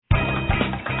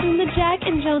from the Jack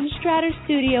and Joan Stratter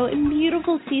Studio in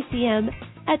beautiful CCM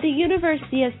at the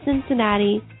University of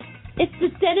Cincinnati, it's the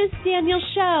Dennis Daniel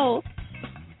Show.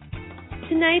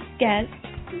 Tonight's guest,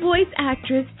 voice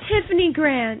actress Tiffany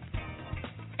Grant,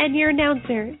 and your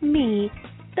announcer, me,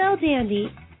 Belle Dandy.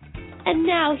 And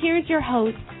now, here's your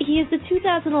host. He is the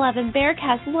 2011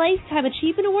 Bearcast Lifetime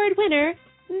Achievement Award winner,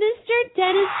 Mr.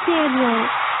 Dennis Daniel.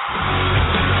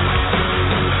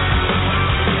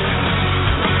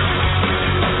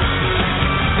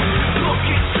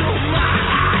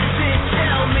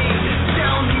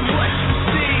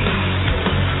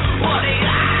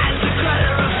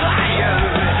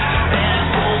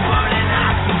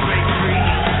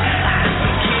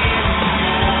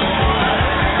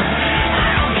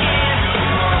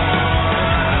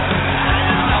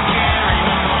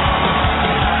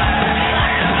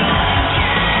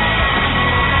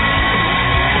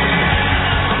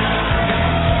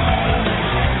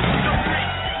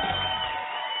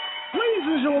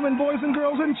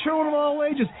 Children of all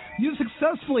ages, you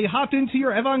successfully hopped into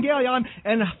your Evangelion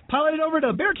and piloted over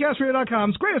to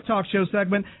BearcastRadio.com's greatest talk show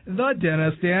segment, The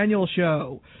Dennis Daniel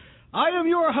Show. I am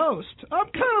your host. I'm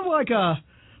kind of like an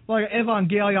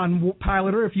Evangelion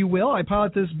piloter, if you will. I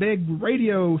pilot this big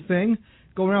radio thing,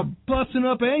 going around busting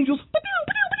up angels.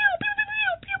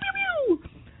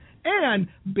 And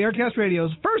Bearcast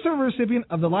Radio's first ever recipient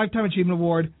of the Lifetime Achievement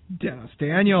Award, Dennis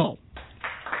Daniel.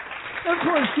 Of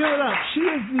course, give it up. She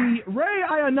is the Rei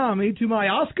Ayanami to my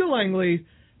Asuka Langey,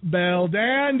 Belle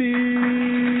Dandy.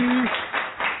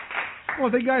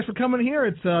 Well, thank you guys for coming here.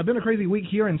 It's been a crazy week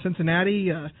here in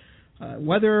Cincinnati.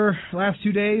 Weather last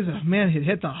 2 days, man, it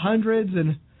hit the hundreds,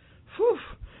 and whew,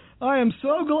 I am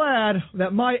so glad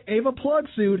that my Ava plug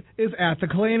suit is at the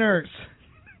cleaners.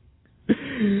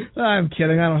 I'm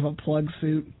kidding. I don't have a plug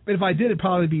suit. But if I did, it'd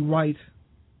probably be white.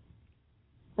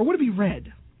 Or would it be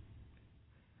red?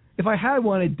 If I had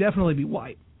one, it'd definitely be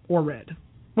white or red.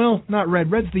 Well, not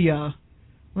red. Red's the,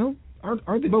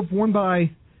 aren't they both worn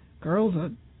by girls?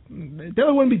 That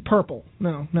wouldn't be purple.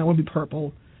 No, it wouldn't be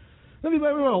purple. That'd be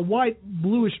a white,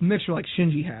 bluish mixture like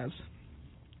Shinji has.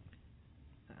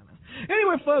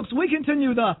 Anyway, folks, we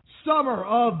continue the summer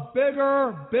of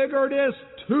biggerness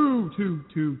 2.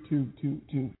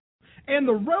 And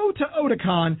the road to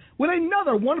Ohayocon with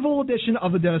another wonderful edition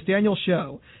of the Dennis Daniel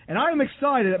Show. And I am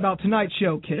excited about tonight's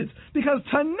show, kids, because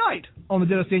tonight on the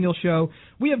Dennis Daniel Show,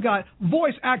 we have got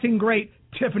voice acting great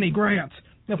Tiffany Grant.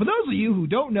 Now, for those of you who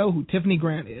don't know who Tiffany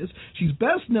Grant is, she's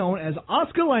best known as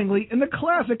Asuka Langey in the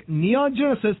classic Neon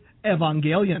Genesis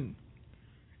Evangelion.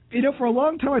 You know, for a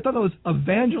long time I thought that was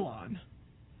Evangelon,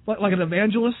 like an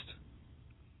evangelist.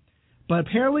 But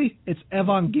apparently it's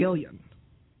Evangelion.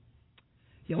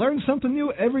 You learn something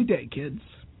new every day, kids.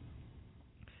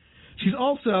 She's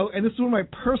also, and this is one of my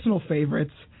personal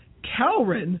favorites,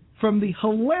 Calrin from the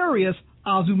hilarious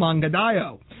Azumanga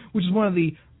Daioh, which is one of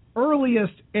the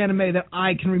earliest anime that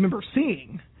I can remember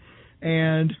seeing.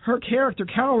 And her character,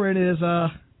 Calrin, is,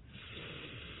 how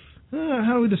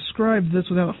do we describe this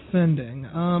without offending?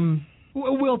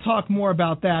 We'll talk more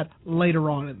about that later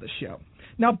on in the show.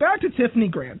 Now, back to Tiffany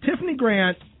Grant. Tiffany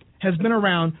Grant has been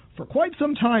around for quite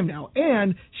some time now,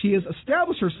 and she has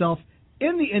established herself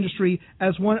in the industry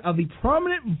as one of the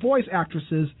prominent voice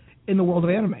actresses in the world of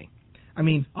anime. I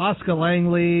mean, Asuka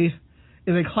Langey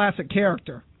is a classic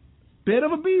character. Bit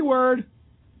of a B word,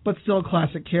 but still a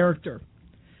classic character.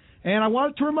 And I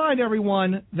wanted to remind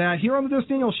everyone that here on the Dennis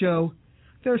Daniel Show,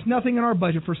 there's nothing in our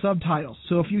budget for subtitles.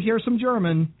 So if you hear some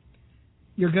German,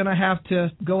 you're going to have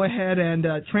to go ahead and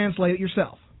translate it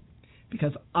yourself,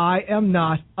 because I am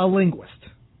not a linguist.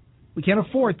 We can't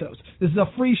afford those. This is a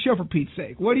free show, for Pete's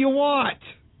sake. What do you want?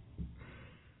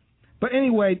 But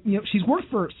anyway, she's worked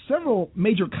for several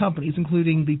major companies,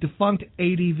 including the defunct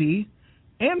ADV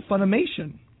and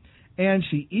Funimation. And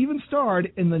she even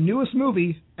starred in the newest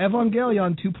movie,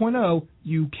 Evangelion 2.0,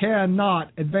 You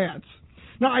Cannot Advance.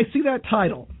 Now, I see that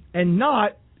title, and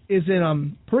not is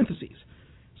in parentheses.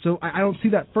 So I don't see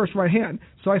that first right hand.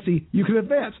 So I see, you can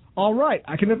advance. All right,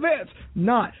 I can advance.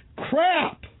 Not.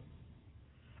 Crap!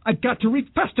 I got to read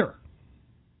faster.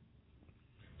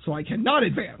 So I cannot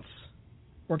advance.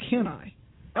 Or can I?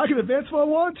 I can advance if I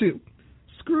want to.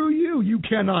 Screw you, you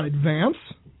cannot advance.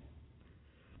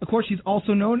 Of course, she's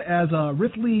also known as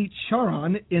Rithli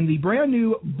Charan in the brand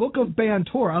new Book of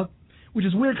Bantorra, which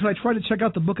is weird because I tried to check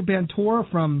out the Book of Bantorra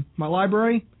from my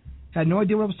library. Had no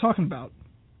idea what I was talking about.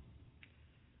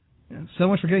 And so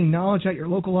much for getting knowledge at your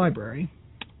local library.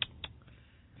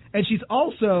 And she's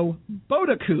also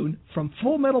Boda-kun from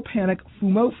Full Metal Panic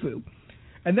Fumofuu.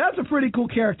 And that's a pretty cool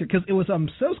character because it was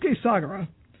Sosuke Sagara,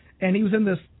 and he was in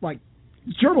this, like,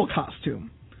 gerbil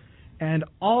costume. and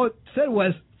all it said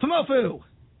was, Fumofuu!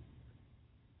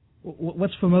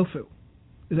 What's Fumofuu?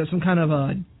 Is that some kind of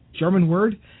a German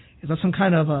word? Is that some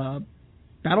kind of a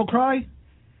battle cry?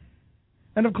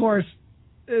 And of course,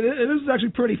 this is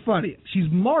actually pretty funny. She's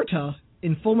Marta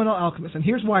in Fullmetal Alchemist, and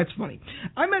here's why it's funny.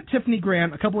 I met Tiffany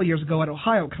Grant a couple of years ago at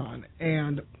Ohayocon,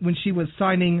 and when she was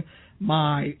signing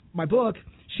my book,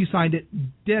 she signed it,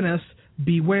 Dennis,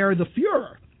 Beware the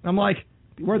Fuhrer. I'm like,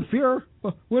 Beware the Fuhrer?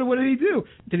 What did he do?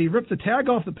 Did he rip the tag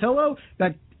off the pillow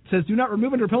that says do not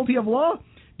remove under penalty of law?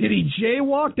 Did he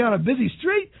jaywalk down a busy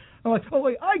street? I'm like, oh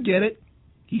wait, I get it.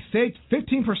 He saved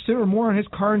 15% or more on his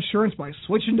car insurance by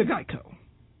switching to Geico.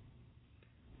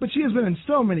 But she has been in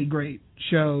so many great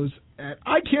shows that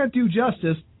I can't do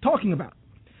justice talking about it.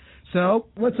 So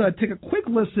let's take a quick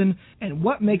listen and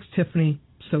what makes Tiffany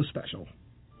so special.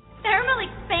 Thermal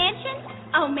expansion?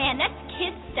 Oh man, that's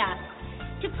kid stuff.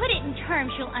 To put it in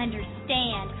terms you'll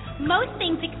understand, most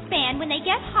things expand when they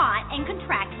get hot and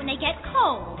contract when they get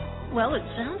cold. Well, it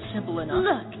sounds simple enough.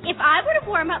 Look, if I were to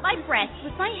warm up my breasts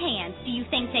with my hands, do you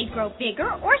think they'd grow bigger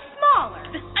or smaller?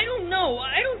 I don't know.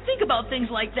 I don't think about things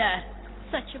like that.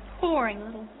 Such a boring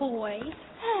little boy.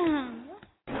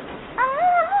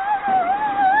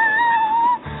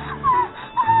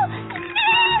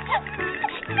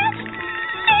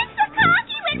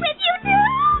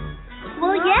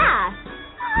 Well, yeah.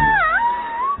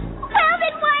 Well,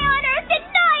 then why on earth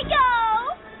didn't I go?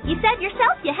 You said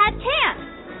yourself you had chance.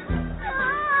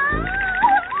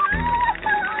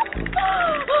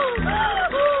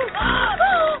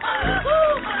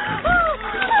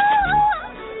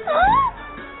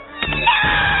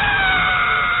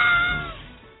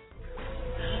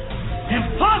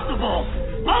 Impossible!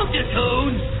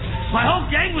 Bojacoon! My whole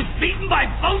gang was beaten by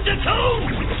Bojacoon!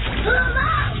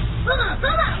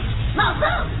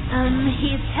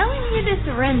 He's telling you to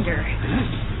surrender.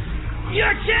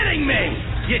 You're kidding me!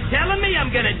 You're telling me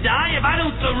I'm gonna die if I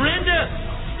don't surrender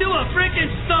to a freaking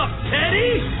stuffed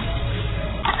teddy?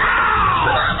 Ow!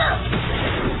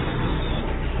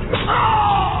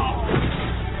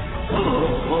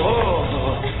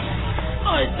 Oh!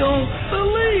 I don't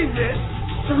believe it!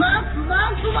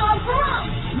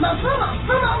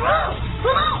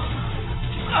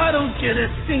 I don't get a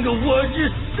single word you're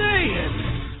saying.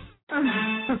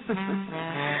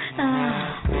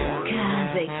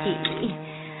 Kazuki,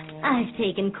 I've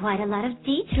taken quite a lot of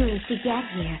detours to get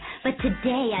here, but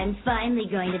today I'm finally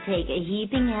going to take a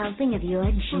heaping helping of your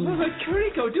genes.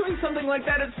 Kuriko, doing something like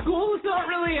that at school is not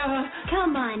really,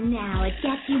 Come on now, it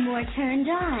gets you more turned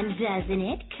on, doesn't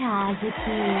it,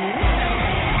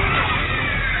 Kazuki?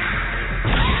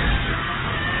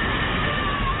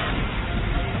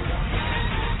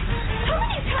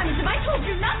 Have I told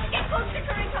you not to get close to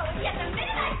Kuriko? Yet the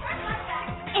minute I press my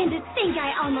back. And to think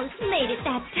I almost made it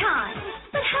that time.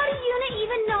 But how did Yuna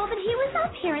even know that he was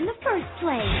up here in the first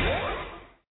place?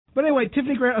 But anyway,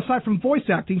 Tiffany Grant, aside from voice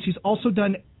acting, she's also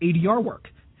done ADR work.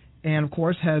 And, of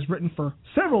course, has written for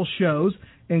several shows,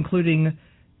 including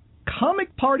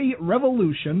Comic Party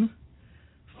Revolution,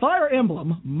 Fire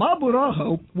Emblem,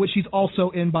 Maburaho, which she's also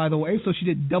in, by the way, so she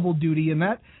did double duty in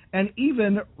that, and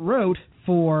even wrote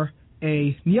for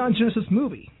a Neon Genesis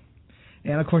movie.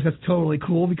 And of course that's totally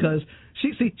cool because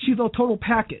she's a total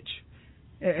package.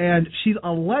 And she's a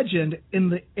legend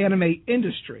in the anime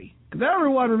industry. Because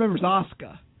everyone remembers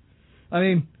Asuka. I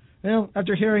mean,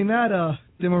 after hearing that,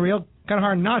 Demario, kind of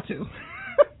hard not to.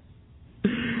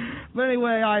 But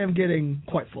anyway, I am getting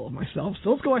quite full of myself. So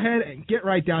let's go ahead and get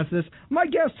right down to this. My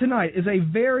guest tonight is a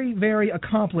very, very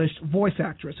accomplished voice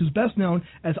actress who's best known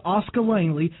as Asuka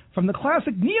Langey from the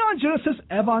classic Neon Genesis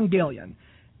Evangelion.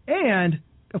 And,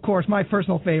 of course, my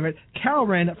personal favorite,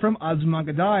 Calren from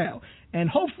Azumanga Daioh. And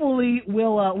hopefully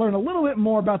we'll learn a little bit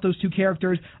more about those two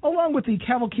characters, along with the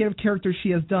cavalcade of characters she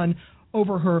has done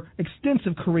over her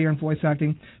extensive career in voice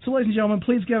acting. So, ladies and gentlemen,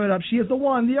 please give it up. She is the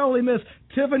one, the only Miss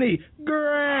Tiffany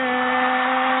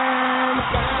Grant.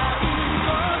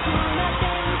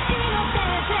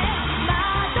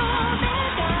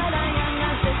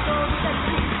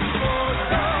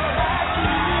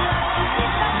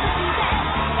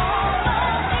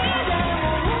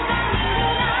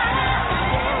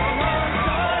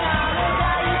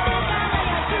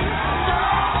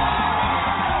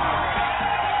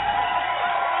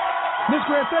 Miss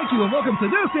Grant, thank you, and welcome to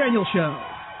this annual show.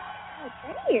 Oh,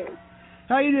 thank you.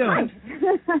 How you doing?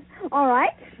 All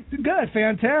right. Good,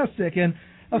 fantastic. And,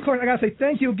 of course, I got to say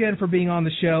thank you again for being on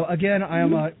the show. Again, I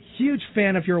am a huge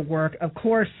fan of your work. Of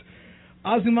course,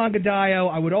 Azumanga Daioh,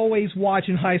 I would always watch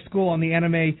in high school on the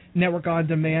Anime Network On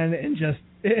Demand and just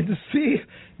And to see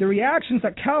the reactions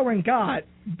that Cowering got,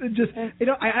 just,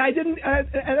 I didn't,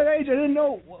 at that age, I didn't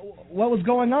know what was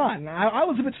going on. I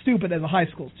was a bit stupid as a high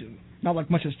school student. Not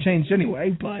like much has changed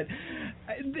anyway, but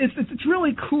it's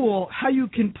really cool how you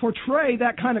can portray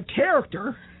that kind of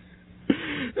character.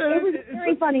 It was a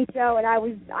very funny show, and I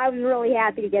was really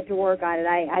happy to get to work on it.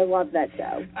 I love that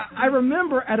show. I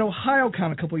remember at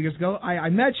Ohayocon a couple of years ago, I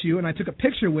met you and I took a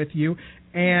picture with you,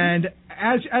 and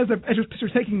as your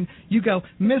picture's taking, you go,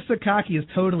 Miss Sakaki is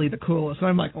totally the coolest. And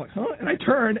I'm like, huh? And I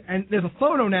turn, and there's a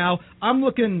photo now. I'm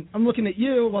looking at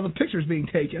you while the picture's being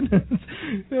taken.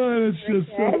 It's just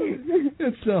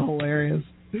it's so hilarious.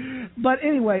 But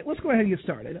anyway, let's go ahead and get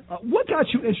started. What got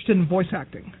you interested in voice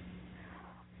acting?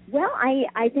 Well,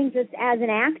 I think just as an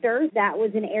actor, that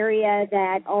was an area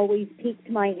that always piqued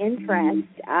my interest.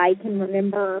 I can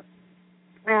remember,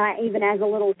 even as a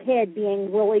little kid,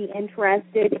 being really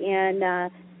interested in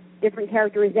different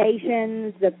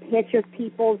characterizations, the pitch of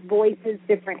people's voices,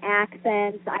 different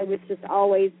accents. I was just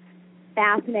always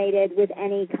fascinated with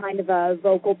any kind of a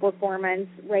vocal performance,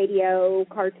 radio,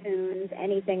 cartoons,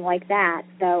 anything like that.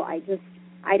 So I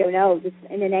don't know, just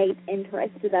an innate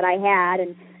interest that I had,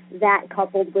 and that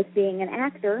coupled with being an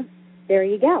actor, there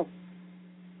you go.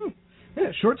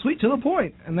 Yeah, short, sweet, to the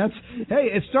point. And that's, hey,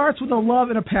 it starts with a love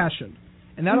and a passion.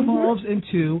 And that evolves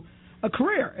into a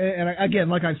career. And again,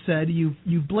 like I've said,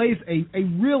 you've blazed a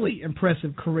really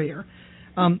impressive career.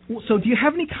 So do you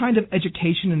have any kind of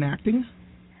education in acting?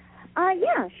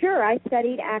 Yeah, sure. I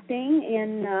studied acting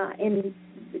in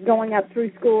going up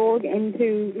through school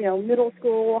into, middle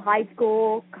school, high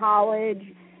school, college,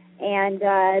 and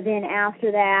then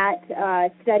after that,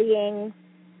 studying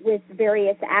with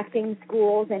various acting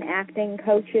schools and acting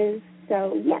coaches.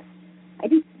 So, yes, I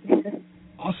do.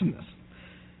 Awesomeness.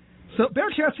 So,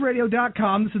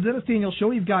 BearcastRadio.com, this is the Dennis Daniel Show.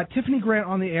 We've got Tiffany Grant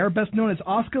on the air, best known as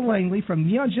Asuka Langey from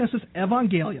Neon Genesis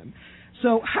Evangelion.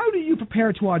 So, how do you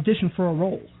prepare to audition for a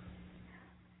role?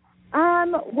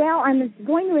 Well, I'm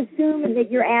going to assume that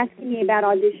you're asking me about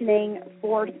auditioning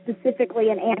for specifically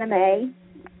an anime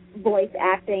voice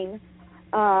acting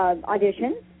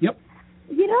audition. Yep.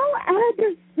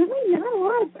 There's really not a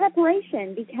lot of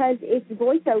preparation because it's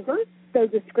voiceover, so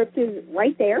the script is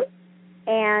right there,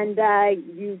 and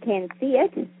you can see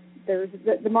it. There's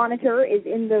the monitor is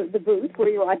in the booth where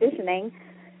you're auditioning,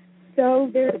 so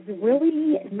there's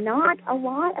really not a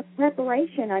lot of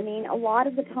preparation. I mean, a lot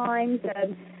of the times,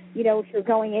 if you're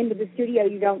going into the studio,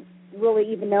 you don't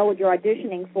really even know what you're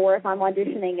auditioning for. If I'm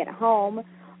auditioning at home,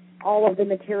 all of the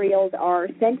materials are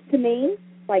sent to me,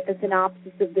 like a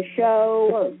synopsis of the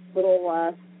show, a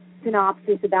little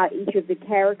synopsis about each of the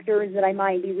characters that I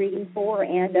might be reading for,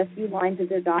 and a few lines of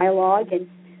their dialogue. And,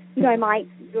 I might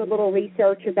do a little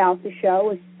research about the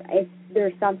show if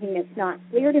there's something that's not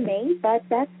clear to me, but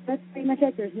that's pretty much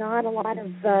it. There's not a lot of,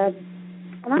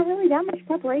 not really that much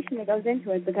preparation that goes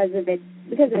into it because of it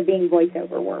being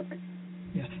voiceover work.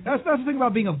 Yeah, that's the thing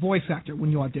about being a voice actor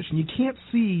when you audition. You can't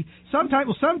see,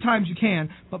 sometimes you can,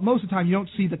 but most of the time you don't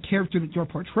see the character that you're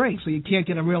portraying, so you can't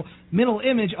get a real mental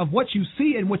image of what you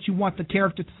see and what you want the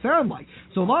character to sound like.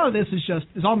 So a lot of this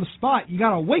is on the spot. You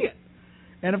got to wing it.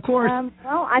 And of course...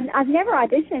 well, I've never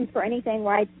auditioned for anything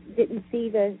where I didn't see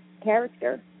the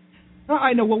character.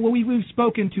 I know. Well, we've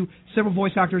spoken to several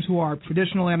voice actors who are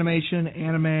traditional animation,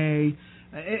 anime.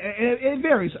 It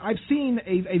varies. I've seen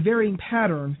a varying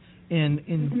pattern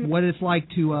in what it's like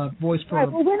to voice for...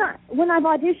 Right. Well, when I've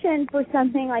auditioned for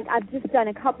something, like I've just done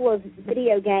a couple of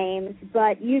video games,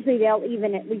 but usually they'll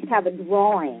even at least have a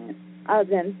drawing of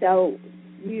them. So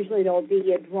usually there'll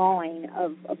be a drawing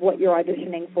of what you're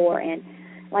auditioning for. And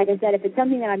like I said, if it's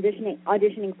something that I'm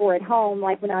auditioning for at home,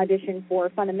 like when I audition for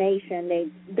Funimation, they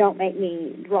don't make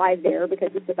me drive there because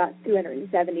it's about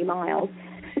 270 miles.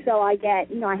 So I get,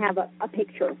 I have a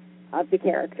picture of the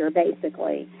character,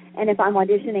 basically. And if I'm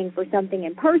auditioning for something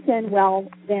in person, well,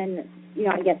 then,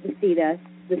 I get to see the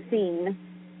scene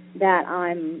that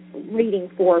I'm reading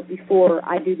for before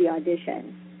I do the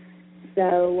audition.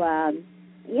 So,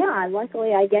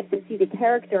 luckily I get to see the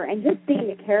character, and just seeing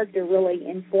the character really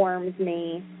informs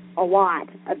me a lot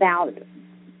about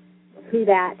who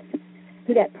that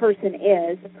person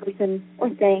is, a person or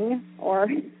thing or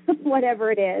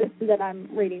whatever it is that I'm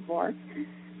reading for.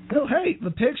 Well, hey,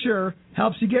 the picture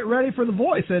helps you get ready for the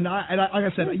voice. And like I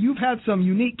said, you've had some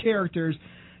unique characters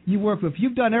you work with.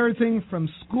 You've done everything from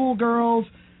schoolgirls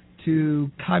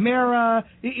to Chimera,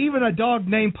 even a dog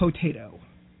named Potato.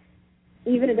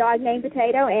 Even a dog named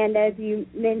Potato, and as you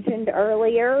mentioned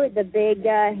earlier, the big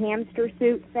hamster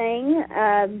suit thing,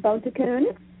 Bonta-kun.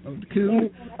 Bonta-kun.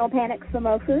 In Panic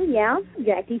Fumofuu, yeah.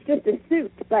 Jack, he's just a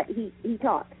suit, but he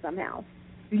talks somehow.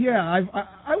 Yeah,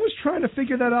 I was trying to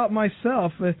figure that out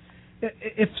myself.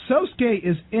 If Sosuke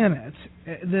is in it,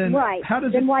 then right. How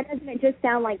does then why doesn't it just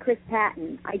sound like Chris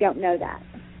Patton? I don't know that.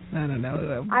 I don't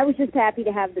know. I was just happy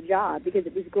to have the job because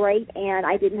it was great and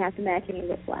I didn't have to match any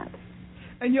lip flaps.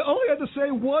 And you only had to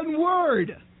say one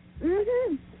word.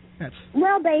 Mm-hmm.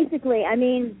 Well, basically, I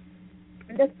mean,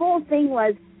 the full thing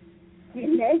was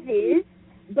Genesis,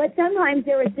 but sometimes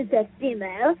there was just a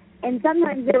female, and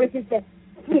sometimes there was just a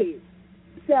two.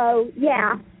 So,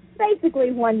 yeah,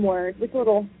 basically one word with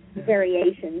little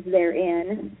variations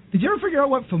therein. Did you ever figure out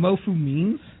what Fumofuu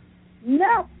means?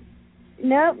 Nope,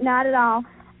 not at all.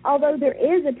 Although there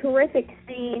is a terrific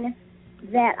scene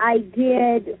that I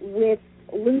did with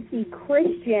Lucy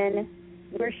Christian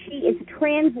where she is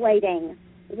translating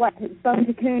what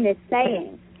Bantorra is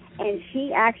saying, and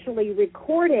she actually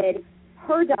recorded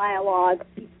her dialogue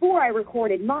before I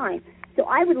recorded mine. So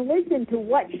I would listen to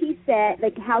what she said,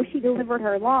 like how she delivered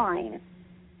her line,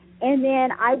 and then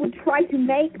I would try to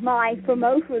make my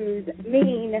Fumofuus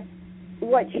mean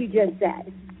what she just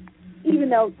said, even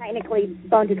though technically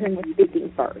Bantorra was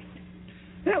speaking first.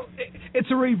 You know, it's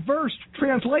a reversed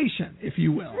translation, if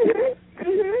you will.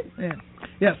 Mm-hmm. Yeah.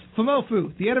 Yes,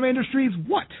 Fumofuu, the anime industry's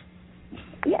what?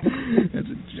 Yes.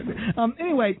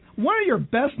 Anyway, one of your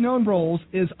best-known roles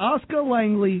is Asuka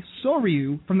Langey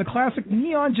Soryu from the classic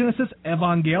Neon Genesis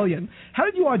Evangelion. How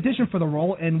did you audition for the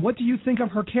role, and what do you think of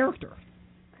her character?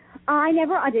 I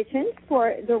never auditioned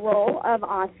for the role of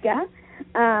Asuka.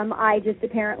 I just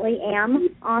apparently am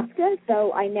Asuka,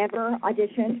 so I never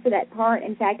auditioned for that part.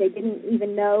 In fact, I didn't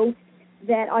even know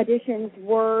that auditions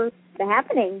were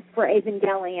happening for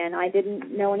Evangelion. I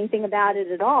didn't know anything about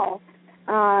it at all.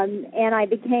 And I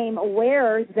became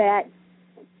aware that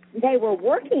they were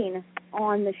working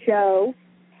on the show.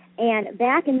 And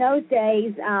back in those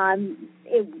days,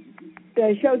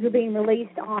 the shows were being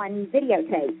released on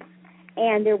videotape.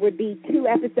 And there would be 2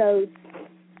 episodes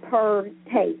per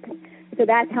tape. So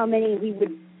that's how many we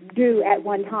would do at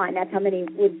one time. That's how many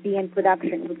would be in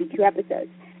production, would be 2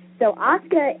 episodes. So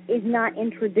Asuka is not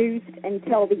introduced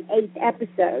until the 8th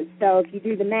episode. So if you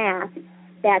do the math,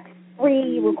 that's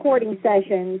 3 recording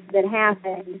sessions that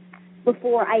happened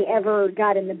before I ever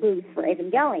got in the booth for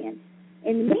Evangelion.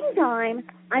 In the meantime,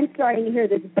 I'm starting to hear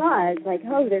this buzz, like,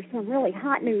 oh, there's some really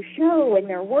hot new show, and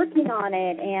they're working on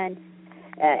it, and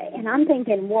I'm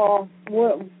thinking, well,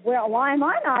 why am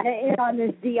I not in on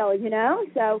this deal, you know?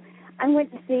 So I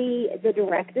went to see the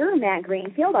director, Matt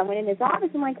Greenfield. I went in his office.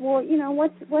 I'm like, well, you know,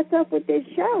 what's up with this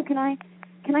show? Can I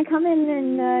come in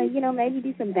and, maybe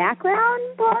do some background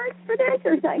parts for this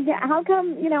or something? How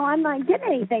come, I'm not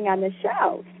getting anything on the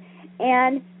show?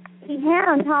 And he had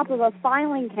on top of a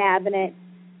filing cabinet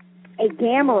a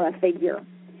Gamera figure.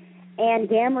 And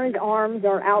Gamera's arms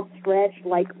are outstretched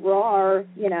like Rawr,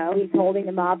 he's holding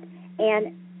them up.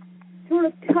 And sort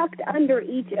of tucked under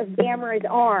each of Gamera's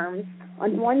arms,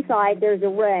 on one side there's a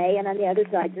Ray, and on the other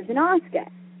side there's an Asuka.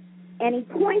 And he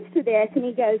points to this, and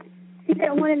he goes, see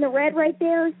that one in the red right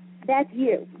there? That's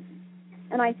you.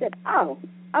 And I said, oh,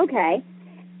 okay.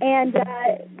 And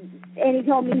he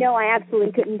told me, no, I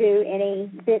absolutely couldn't do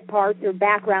any bit parts or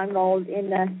background roles in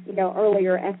the,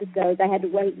 earlier episodes. I had to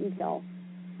wait until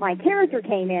my character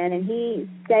came in, and he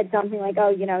said something like,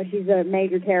 oh, she's a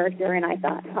major character. And I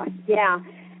thought, yeah,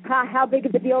 how big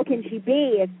of a deal can she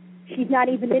be if she's not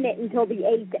even in it until the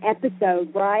 8th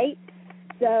episode, right?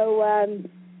 So,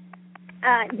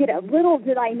 little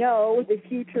did I know the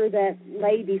future that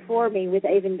lay before me with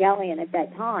Evangelion at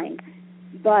that time.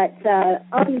 But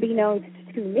unbeknownst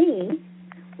to me,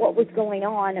 what was going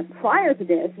on prior to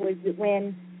this was that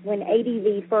when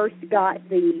ADV first got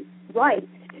the rights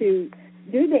to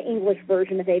do the English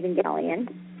version of Evangelion,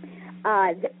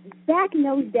 back in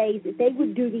those days, they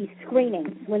would do these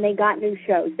screenings when they got new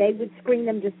shows. They would screen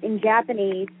them just in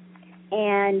Japanese,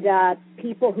 and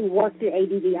people who worked at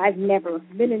ADV, I've never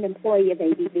been an employee of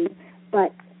ADV,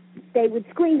 but they would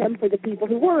screen them for the people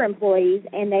who were employees,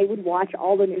 and they would watch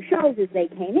all the new shows as they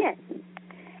came in.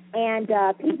 And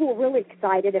people were really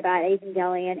excited about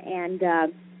Evangelion and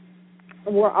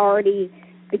were already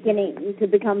beginning to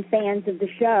become fans of the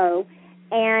show.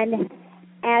 And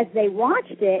as they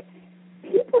watched it,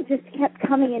 people just kept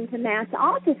coming into Matt's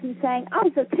office and saying, oh,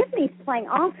 so Tiffany's playing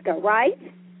Asuka, right?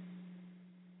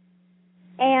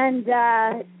 And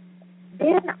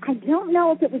then I don't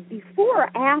know if it was before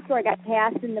or after I got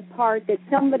cast in the part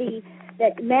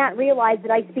that Matt realized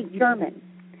that I speak German.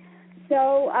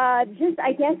 So just,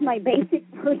 I guess, my basic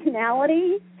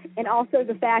personality and also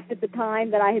the fact at the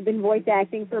time that I had been voice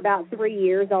acting for about 3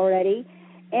 years already,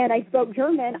 and I spoke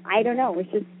German, I don't know, it's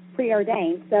just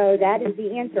preordained. So that is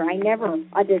the answer. I never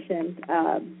auditioned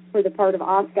for the part of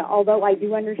Asuka, although I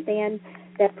do understand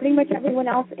that pretty much everyone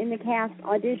else in the cast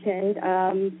auditioned.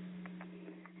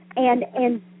 And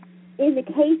in the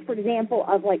case, for example,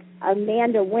 of like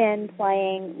Amanda Wynn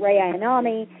playing Rei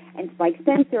Ayanami and Spike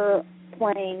Spencer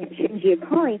playing Shinji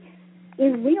Ikari,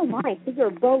 in real life, these are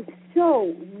both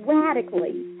so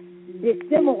radically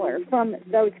dissimilar from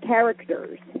those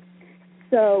characters.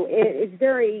 So it's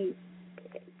very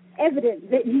evident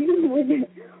that you would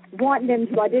want them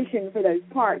to audition for those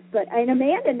parts. And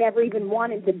Amanda never even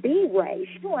wanted to be Rei.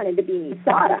 She wanted to be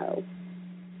Misato.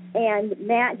 And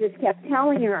Matt just kept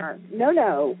telling her,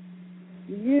 no,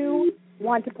 you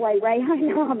want to play Rei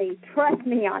Ayanami. Trust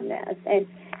me on this.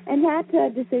 And that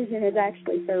decision has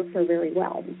actually served her very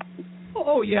well.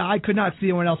 Oh, yeah, I could not see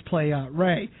anyone else play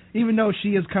Rei, even though she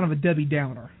is kind of a Debbie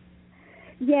Downer.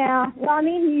 Yeah, well, I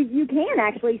mean, you can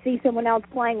actually see someone else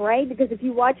playing Rei, because if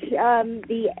you watch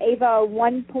the Ava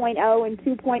 1.0 and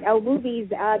 2.0 movies,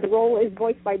 the role is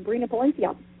voiced by Brina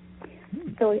Palencia.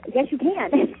 So, yes, you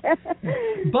can.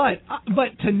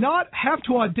 But to not have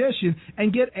to audition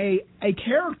and get a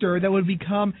character that would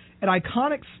become an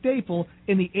iconic staple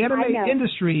in the anime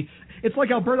industry, it's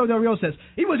like Alberto Del Rio says,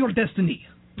 it was your destiny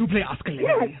to play Asuka Langey.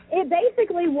 Yes, it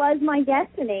basically was my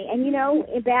destiny. And, you know,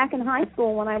 back in high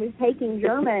school when I was taking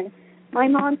German, my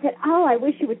mom said, I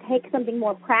wish you would take something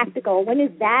more practical. When is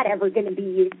that ever going to be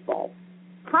useful?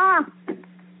 Ha!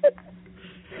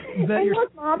 And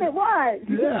look, Mom, it was.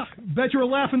 Yeah, bet you were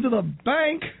laughing to the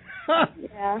bank.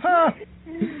 Yeah.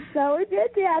 So it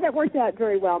did, that worked out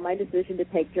very well, my decision to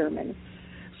take German.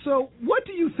 So what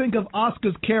do you think of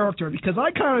Asuka's character? Because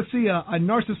I kind of see a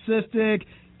narcissistic,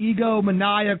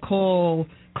 egomaniacal,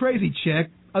 crazy chick.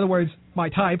 In other words, my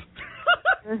type.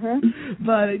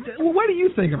 But what do you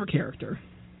think of her character?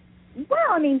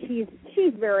 Well, I mean,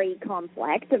 she's very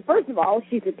complex. First of all,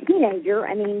 she's a teenager.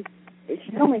 I mean,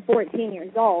 she's only 14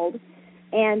 years old,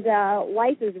 and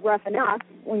life is rough enough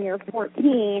when you're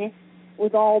 14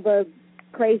 with all the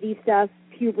crazy stuff,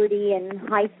 puberty and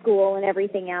high school and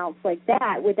everything else like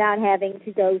that, without having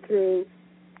to go through,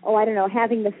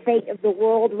 having the fate of the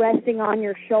world resting on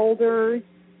your shoulders,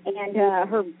 and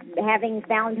her having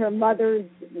found her mother's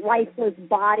lifeless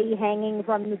body hanging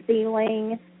from the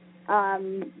ceiling,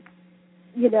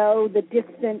 the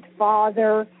distant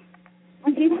father.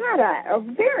 And she's had a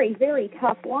very, very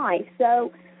tough life.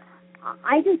 So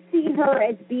I just see her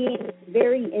as being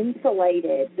very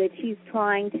insulated, that she's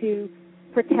trying to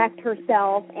protect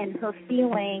herself and her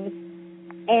feelings,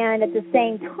 and at the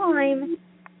same time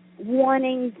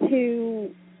wanting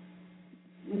to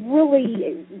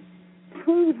really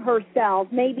prove herself,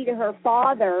 maybe to her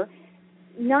father,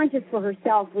 not just for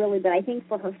herself really, but I think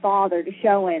for her father, to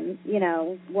show him,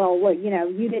 look,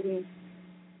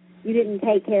 you didn't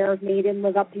take care of me, you didn't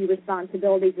live up to your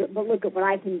responsibilities, but look at what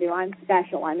I can do. I'm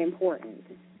special. I'm important.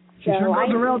 She sure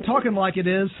goes around talking like it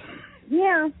is.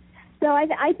 Yeah. So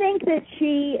I think that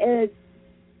she is,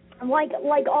 like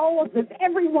all of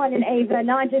everyone in Ava,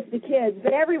 not just the kids,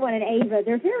 but everyone in Ava,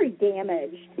 they're very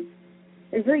damaged.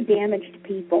 They're very damaged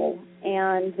people.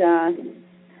 And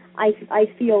I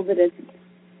feel that it's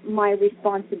my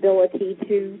responsibility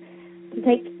to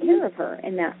take care of her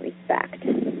in that respect.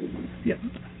 Yeah.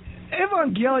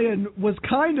 Evangelion was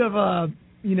kind of a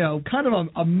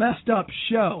messed up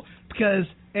show because,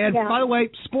 by the way,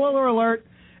 spoiler alert,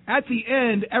 at the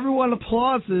end, everyone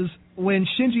applauds when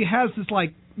Shinji has this,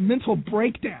 mental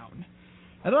breakdown.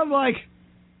 And I'm like,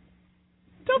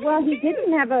 well, he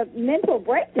didn't have a mental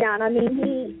breakdown. I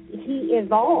mean, he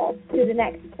evolved to the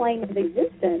next plane of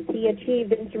existence. He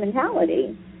achieved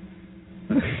instrumentality.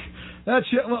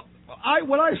 That's well.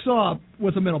 What I saw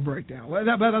was a mental breakdown.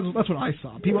 That's what I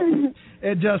saw. People,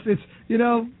 that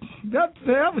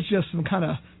was just some kind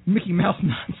of Mickey Mouse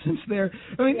nonsense there.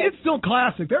 I mean, it's still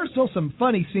classic. There are still some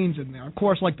funny scenes in there. Of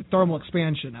course, like the thermal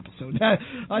expansion episode. I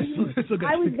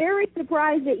was very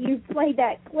surprised that you played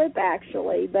that clip,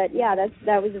 actually. But yeah,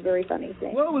 that was a very funny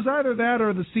scene. Well, it was either that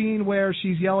or the scene where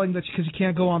she's yelling that because she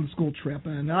can't go on the school trip,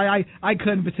 and I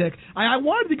couldn't particularly. I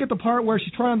wanted to get the part where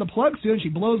she's trying on the plugsuit and she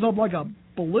blows up like a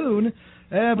balloon,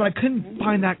 but I couldn't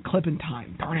find that clip in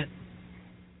time. Darn it.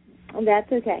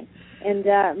 That's okay. And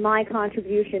my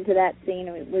contribution to that scene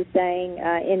was saying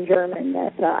in German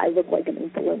that I look like an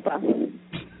Oompa Loompa.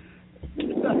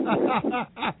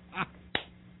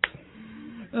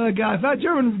 Guys, that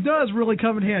German does really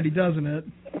come in handy, doesn't it?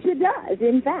 It does,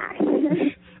 in fact.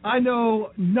 I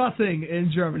know nothing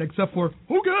in German except for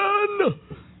Hogan!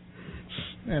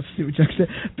 That's stupid.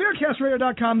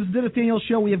 BearcastRadio.com. This is the Nathaniel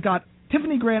Show. We have got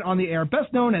Tiffany Grant on the air,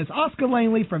 best known as Asuka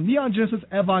Langey from Neon Genesis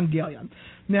Evangelion.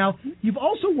 Now, you've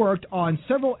also worked on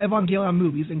several Evangelion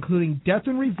movies, including Death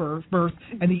and Rebirth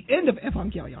and The End of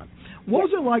Evangelion. What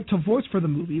was it like to voice for the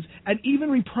movies and even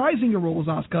reprising your role as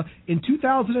Asuka in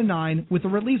 2009 with the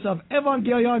release of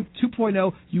Evangelion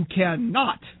 2.0, You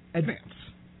Cannot Advance?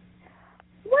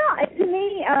 Well, to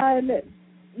me,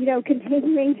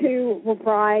 continuing to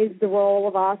reprise the role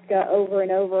of Asuka over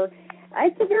and over,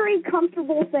 it's a very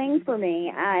comfortable thing for me.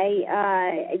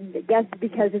 I guess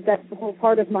because that's the whole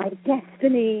part of my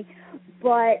destiny,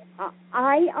 but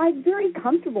I'm very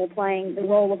comfortable playing the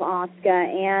role of Asuka,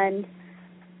 and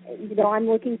I'm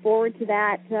looking forward to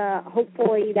that.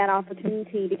 Hopefully, that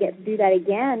opportunity to get to do that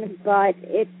again. But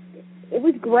it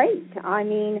was great. I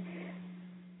mean,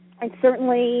 it's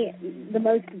certainly the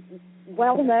most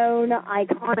well-known,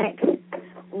 iconic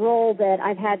role that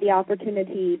I've had the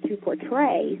opportunity to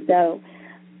portray. So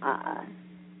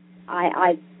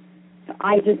I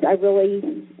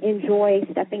really enjoy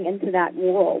stepping into that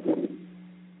world.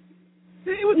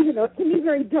 Even though it can be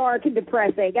very dark and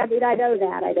depressing. I mean, I know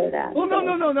that. Well,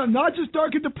 no, not just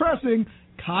dark and depressing,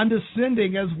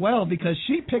 condescending as well, because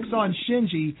she picks on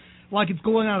Shinji like it's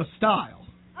going out of style.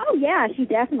 Oh, yeah, she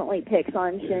definitely picks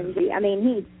on Shinji. I mean,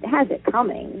 he has it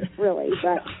coming, really,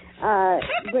 but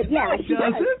yeah, she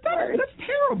does. That's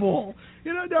terrible.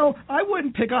 No, I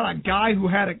wouldn't pick on a guy who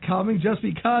had it coming just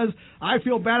because I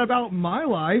feel bad about my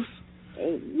life.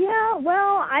 Yeah,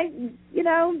 well,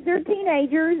 they're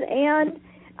teenagers, and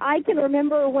I can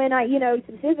remember when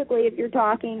specifically if you're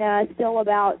talking still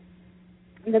about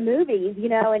the movies,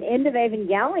 in End of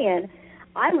Evangelion,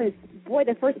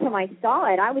 the first time I saw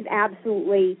it, I was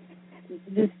absolutely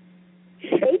just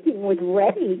shaking with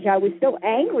rage. I was so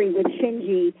angry with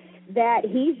Shinji that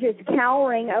he's just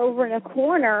cowering over in a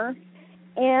corner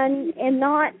and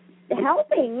not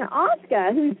helping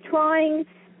Asuka, who's trying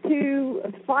to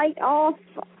fight off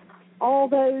all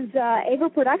those Ava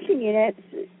production units,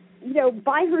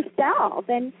 by herself.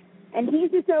 And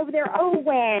he's just over there,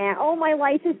 oh, my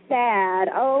life is sad,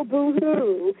 oh,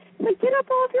 boo-hoo. Like, get up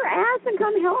off your ass and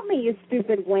come help me, you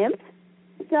stupid wimp.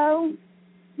 So,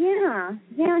 yeah,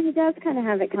 he does kind of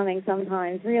have it coming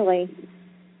sometimes, really.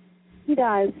 He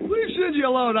does. Leave Shinji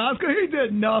alone, Asuka. He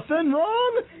did nothing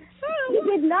wrong. He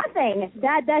did nothing.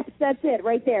 That's it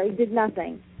right there. He did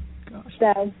nothing. Gosh.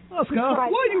 So, Asuka,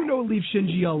 why do you not leave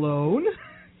Shinji alone?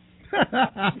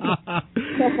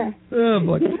 Oh,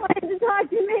 boy. You wanted to talk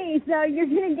to me, so you're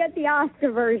going to get the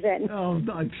Oscar version. Oh,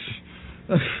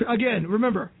 again,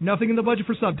 remember, nothing in the budget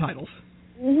for subtitles.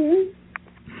 Mm-hmm.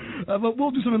 But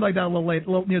we'll do something like that a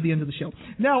little near the end of the show.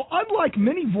 Now, unlike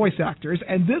many voice actors,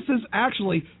 and this is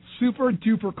actually super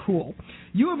duper cool,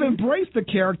 you have embraced the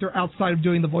character outside of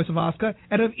doing the voice of Asuka,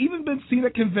 and have even been seen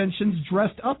at conventions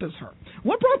dressed up as her.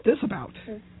 What brought this about?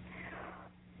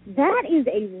 That is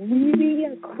a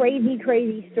really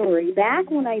crazy story. Back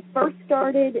when I first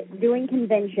started doing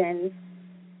conventions,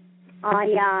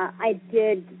 I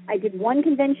did one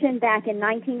convention back in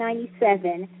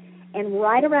 1997, and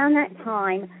right around that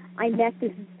time, I met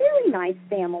this very nice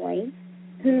family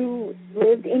who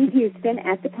lived in Houston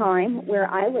at the time, where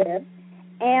I lived,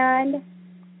 and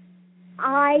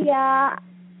I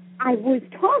was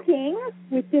talking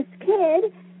with this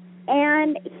kid,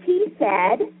 and he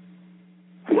said,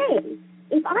 "Hey,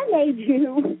 if I made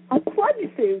you a plug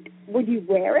suit, would you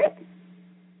wear it?"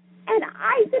 And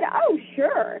I said, "Oh,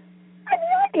 sure." I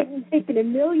mean, I didn't think in a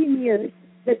million years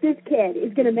that this kid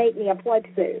is going to make me a plug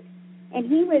suit. And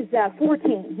he was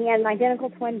 14. He had an identical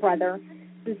twin brother.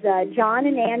 It was John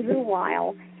and Andrew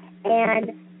Weil.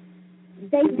 And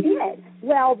they did.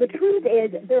 Well, the truth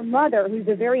is their mother, who's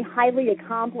a very highly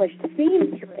accomplished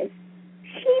seamstress,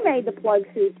 she made the plug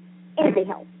suit and they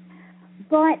helped.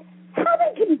 But how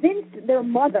they convinced their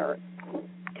mother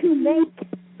to make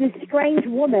this strange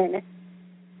woman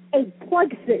a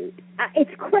plug suit,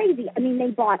 it's crazy. I mean,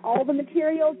 they bought all the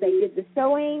materials, they did the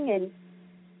sewing, and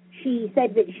she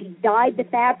said that she dyed the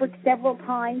fabric several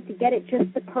times to get it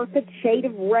just the perfect shade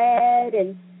of red,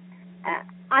 and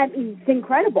I mean, it's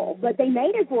incredible. But they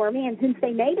made it for me, and since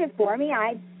they made it for me,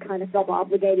 I kind of felt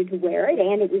obligated to wear it,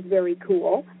 and it was very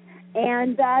cool.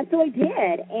 And so I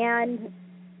did, and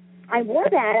I wore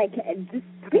that at just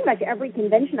pretty much every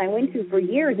convention I went to for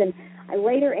years, and I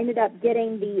later ended up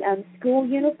getting the school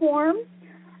uniform.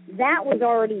 That was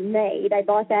already made. I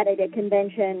bought that at a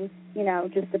convention,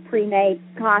 just a pre-made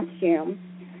costume.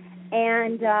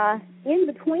 And in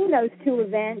between those two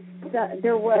events,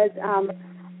 there was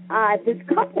this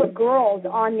couple of girls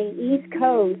on the East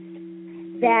Coast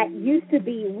that used to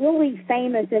be really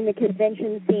famous in the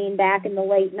convention scene back in the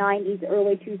late 90s,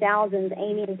 early 2000s,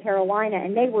 Amy and Carolina,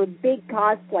 and they were big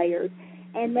cosplayers.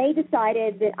 And they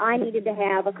decided that I needed to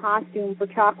have a costume for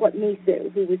Chocolate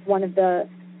Misu, who was one of the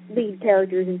lead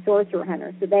characters in Sorcerer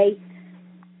Hunter. So they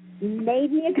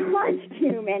made me a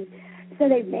costume, and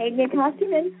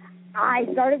I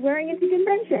started wearing it to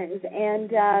conventions.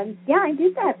 And, I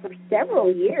did that for several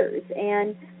years.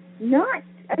 And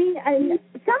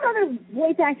some other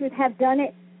voice actors have done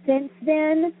it since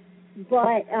then,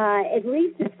 but at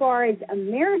least as far as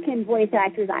American voice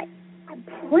actors, I'm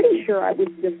pretty sure I was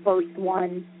the first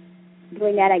one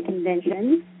doing that at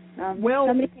conventions.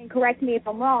 Somebody can correct me if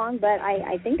I'm wrong, but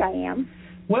I think I am.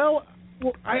 Well,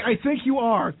 I think you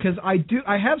are, because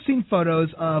I have seen photos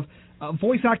of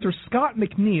voice actor Scott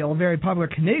McNeil, a very popular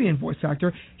Canadian voice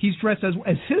actor. He's dressed as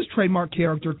his trademark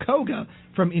character, Koga,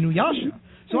 from Inuyasha.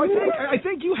 So I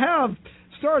think you have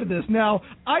started this. Now,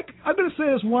 I'm going to say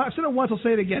this once. I've said it once, I'll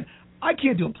say it again. I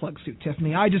can't do a plug suit,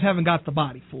 Tiffany. I just haven't got the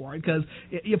body for it, because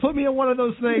you put me in one of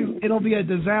those things, it'll be a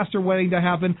disaster waiting to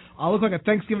happen. I'll look like a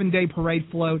Thanksgiving Day parade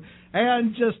float,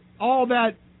 and just all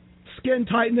that skin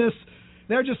tightness.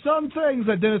 There are just some things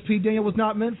that Dennis P. Daniel was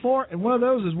not meant for, and one of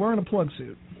those is wearing a plug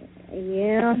suit.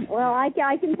 Yeah, well, I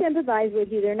can sympathize with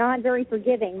you. They're not very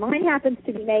forgiving. Mine happens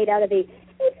to be made out of a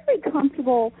very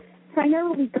comfortable,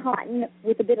 primarily cotton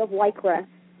with a bit of Lycra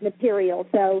material,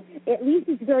 so at least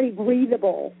it's very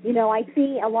breathable. I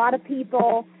see a lot of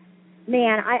people,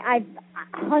 I've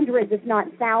hundreds, if not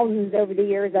thousands over the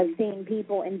years, I've seen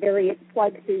people in various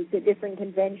plug suits at different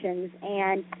conventions,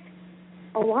 and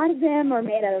a lot of them are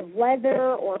made out of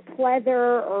leather or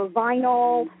pleather or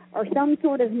vinyl or some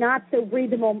sort of not so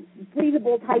breathable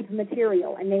type of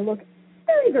material, and they look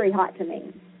very, very hot to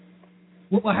me.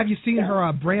 Well, have you seen her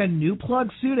brand new plug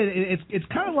suit? It's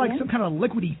kind of like some kind of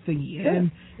liquidy thingy, and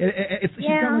she's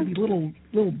got like these little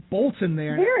bolts in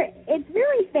there. It's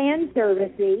very fan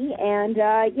servicey, and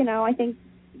I think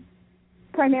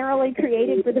primarily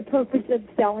created for the purpose of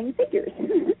selling figures.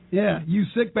 Yeah, you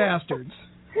sick bastards.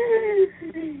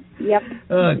 Yep.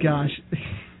 Oh gosh.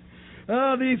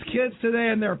 Oh, these kids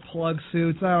today and their plug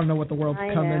suits. I don't know what the world's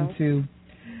come into.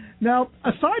 Now,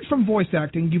 aside from voice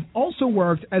acting, you've also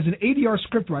worked as an ADR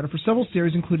scriptwriter for several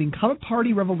series, including Comic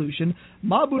Party Revolution,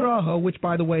 Maburaho, which,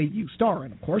 by the way, you star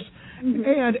in, of course,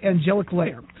 and Angelic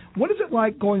Layer. What is it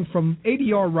like going from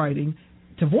ADR writing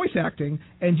to voice acting,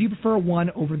 and do you prefer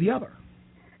one over the other?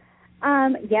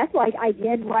 Yes, I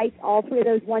did write all three of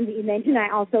those ones that you mentioned. I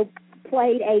also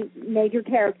played a major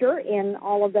character in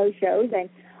all of those shows, and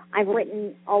I've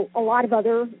written a lot of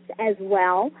others as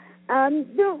well.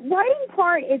 The writing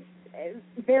part is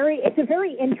it's a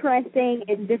very interesting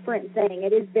and different thing.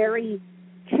 It is very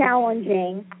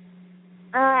challenging.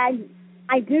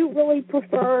 I do really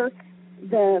prefer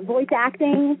the voice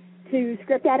acting to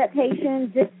script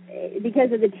adaptation just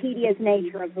because of the tedious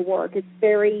nature of the work. It's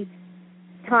very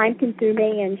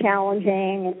time-consuming and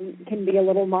challenging and can be a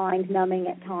little mind-numbing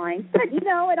at times. But,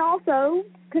 it also,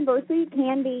 conversely,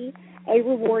 can be a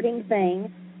rewarding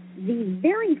thing. The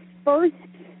very first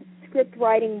script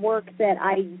writing work that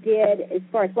I did,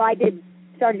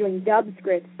 started doing dub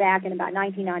scripts back in about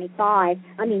 1995.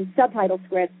 Subtitle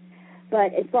scripts.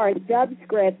 But as far as dub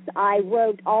scripts, I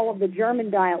wrote all of the German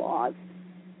dialogues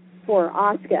for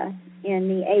Asuka in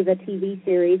the Eva TV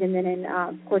series, and then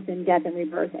of course in Death and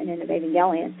Rebirth and in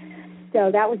Evangelion. So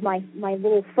that was my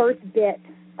little first bit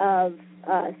of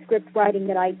script writing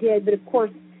that I did. But of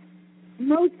course,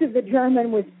 most of the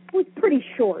German was pretty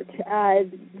short.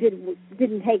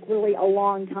 Didn't take really a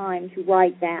long time to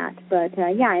write that. But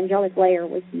Angelic Layer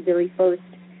was the very first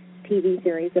TV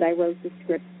series that I wrote the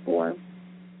scripts for.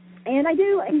 And I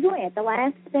do enjoy it. The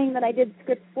last thing that I did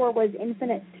scripts for was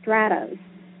Infinite Stratos.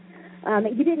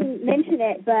 You didn't mention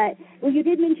it, you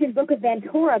did mention Book of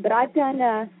Bantorra, but I've done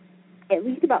at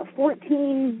least about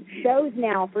 14 shows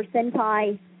now for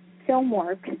Sentai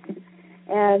Filmworks,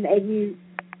 and you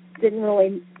didn't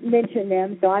really mention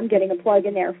them, so I'm getting a plug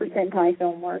in there for Sentai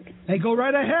Filmworks. Hey, go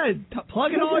right ahead.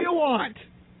 Plug it all you want.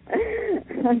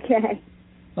 Okay.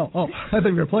 Oh, I thought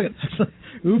you were plugging.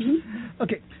 Oops.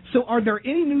 Okay, so are there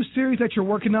any new series that you're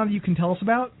working on that you can tell us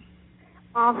about?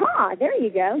 There you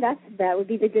go. That would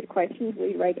be the good questions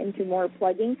lead right into more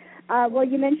plugging. Well,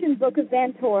 you mentioned Book of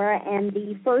Bantorra, and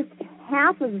the first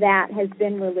half of that has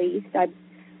been released. I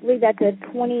believe that's a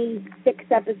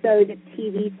 26-episode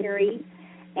TV series,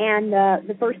 and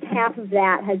the first half of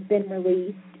that has been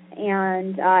released.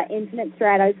 And Infinite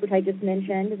Stratos, which I just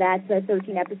mentioned, that's a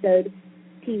 13-episode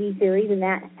TV series, and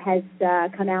that has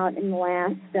come out in the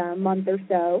last month or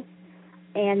so.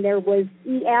 And there was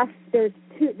EF. There's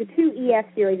the two EF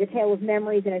series, A Tale of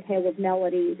Memories and A Tale of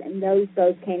Melodies, and those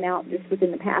both came out just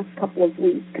within the past couple of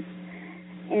weeks.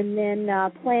 And then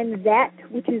Plan Zet,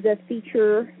 which is a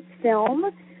feature film,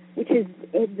 which is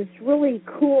this really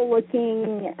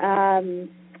cool-looking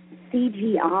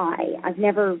CGI. I've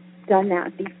never done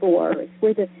that before. It's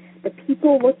where the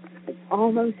people look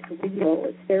almost real.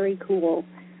 It's very cool.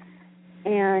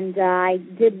 And I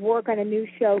did work on a new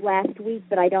show last week,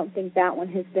 but I don't think that one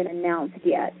has been announced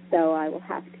yet, so I will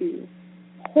have to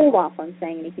hold off on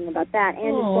saying anything about that.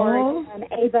 And as far as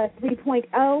Ava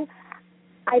 3.0,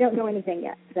 I don't know anything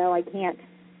yet, so I can't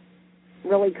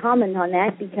really comment on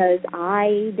that because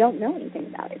I don't know anything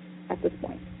about it at this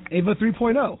point. Ava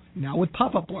 3.0, now with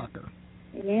pop-up blocker.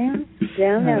 Yeah,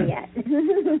 don't know yet.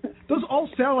 Those all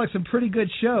sound like some pretty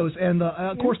good shows, and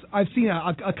of course I've seen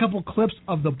a couple clips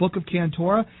of the Book of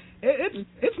Bantorra.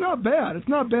 It's not bad. It's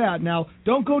not bad. Now,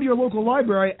 don't go to your local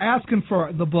library asking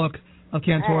for the Book of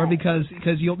Bantorra because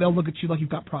they'll look at you like you've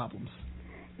got problems.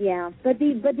 Yeah, but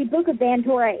the Book of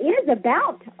Bantorra is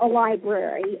about a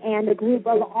library and a group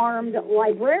of armed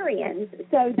librarians,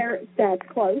 so that's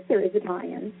close. There is a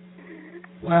tie-in.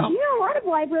 Wow. You know, a lot of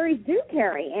libraries do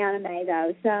carry anime,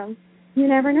 though, so you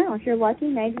never know. If you're lucky,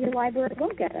 maybe your library will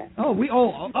get it.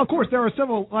 Of course, there are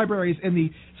several libraries in the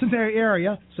Cincinnati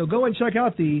area, so go and check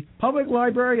out the Public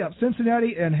Library of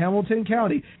Cincinnati and Hamilton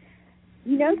County.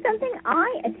 You know something?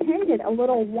 I attended a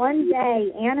little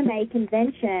one-day anime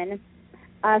convention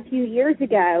a few years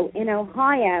ago in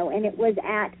Ohio, and it was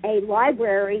at a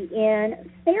library in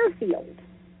Fairfield.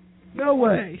 No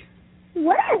way.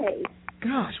 Way.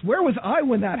 Gosh, where was I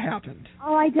when that happened?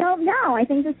 Oh, I don't know. I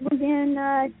think this was in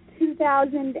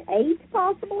 2008,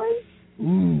 possibly.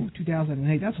 Ooh,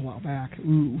 2008. That's a while back.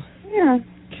 Ooh. Yeah.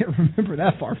 Can't remember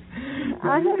that far.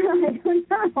 I don't know.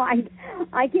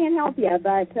 I can't help you,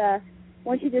 but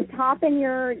once you just hop in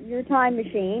your time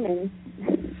machine and...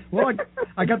 Well,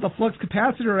 I got the flux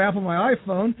capacitor app on my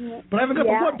iPhone, but I haven't got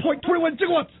the 1.21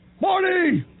 gigawatts.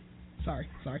 Marty! Sorry.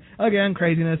 Again,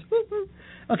 craziness.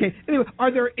 Okay, anyway,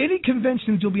 are there any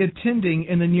conventions you'll be attending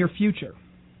in the near future?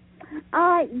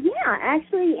 Yeah,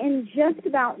 actually, in just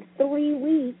about 3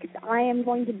 weeks, I am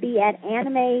going to be at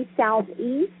Anime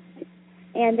Southeast,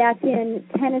 and that's in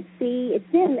Tennessee. It's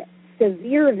in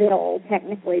Sevierville,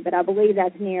 technically, but I believe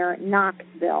that's near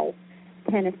Knoxville,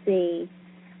 Tennessee.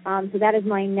 So that is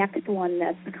my next one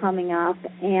that's coming up.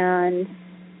 And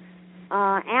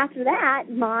after that,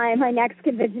 my next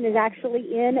convention is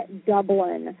actually in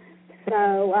Dublin.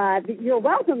 So you're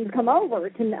welcome to come over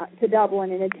to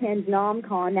Dublin and attend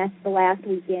NomCon. That's the last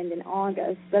weekend in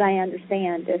August. But I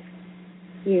understand if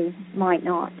you might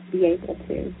not be able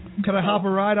to. Can I hop a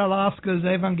ride on Asuka's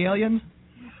Evangelion?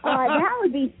 That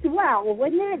would be swell,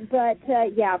 wouldn't it? But,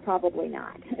 yeah, probably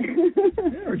not.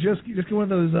 Or just get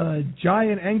one of those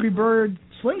giant Angry Bird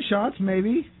slingshots,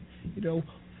 maybe. You know.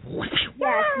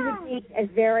 Yeah, it would be a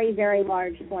very, very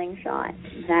large slingshot.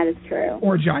 That is true.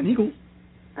 Or a giant eagle.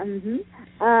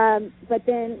 But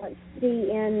then, let's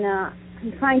see,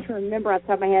 I'm trying to remember off the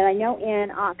top of my head. I know in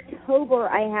October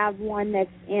I have one that's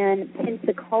in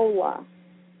Pensacola.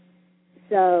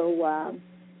 So,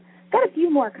 got a few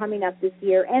more coming up this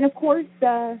year. And, of course,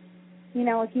 if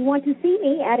you want to see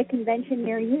me at a convention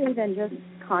near you, then just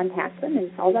contact them and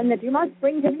tell them that you must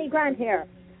bring Tiffany Grant here.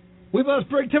 We must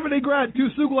bring Tiffany Grant to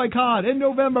Asuka in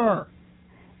November.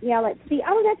 Yeah, let's see.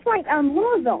 Oh, that's right,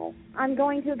 Louisville. I'm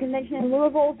going to a convention in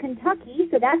Louisville, Kentucky,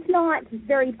 so that's not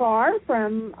very far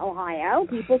from Ohio.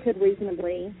 People could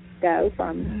reasonably go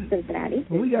from Cincinnati.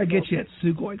 Well, we got to get you at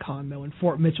SugoiCon, though, in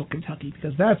Fort Mitchell, Kentucky,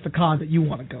 because that's the con that you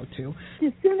want to go to.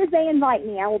 As soon as they invite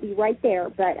me, I will be right there.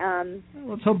 But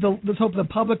let's hope the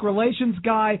public relations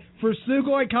guy for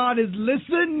SugoiCon is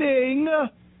listening.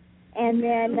 And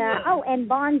then, and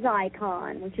Bonsai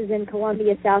Con, which is in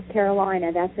Columbia, South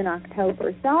Carolina. That's in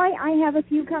October. So I have a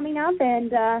few coming up,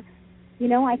 and,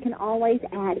 I can always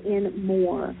add in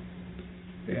more.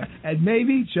 Yeah, and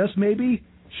maybe, just maybe,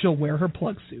 she'll wear her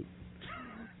plug suit.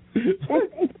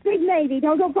 It's big maybe.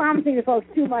 Don't go promising the folks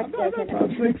too much.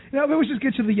 Maybe we should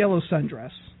get you the yellow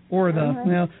sundress. Or the,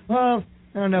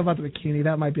 I don't know about the bikini.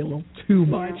 That might be a little too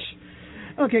much.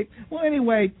 Okay, well,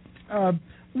 anyway,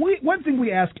 one thing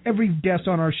we ask every guest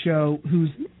on our show who's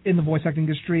in the voice acting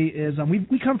industry is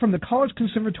we come from the College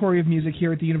Conservatory of Music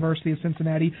here at the University of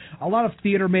Cincinnati. A lot of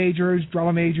theater majors,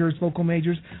 drama majors, vocal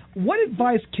majors. What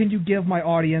advice can you give my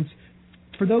audience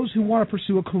for those who want to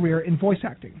pursue a career in voice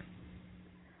acting?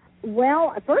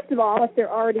 Well, first of all, if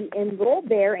they're already enrolled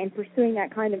there and pursuing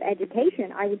that kind of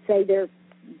education, I would say they're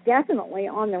definitely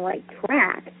on the right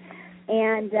track.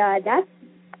 And that's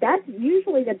that's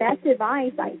usually the best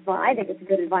advice. I think it's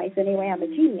good advice anyway. I'm a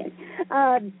genius.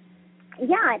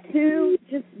 To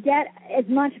just get as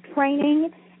much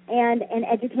training and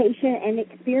education and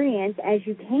experience as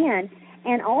you can,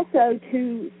 and also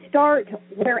to start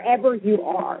wherever you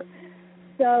are.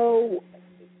 So,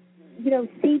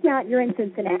 seek out, you're in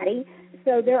Cincinnati,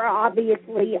 so there are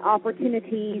obviously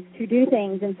opportunities to do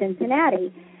things in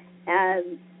Cincinnati. As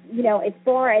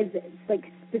far as like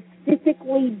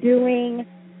specifically doing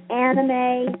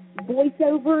anime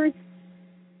voiceovers,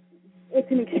 it's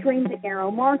an extremely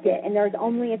narrow market, and there's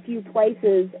only a few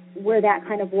places where that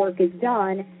kind of work is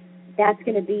done. That's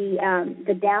going to be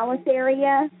the Dallas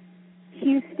area,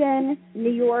 Houston,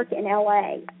 New York, and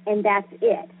LA, and that's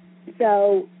it.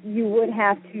 So you would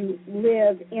have to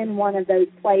live in one of those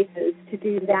places to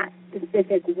do that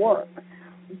specific work.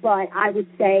 But I would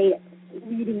say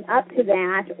leading up to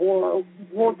that or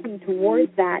working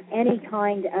towards that, any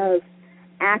kind of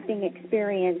acting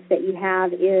experience that you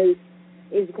have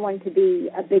is going to be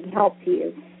a big help to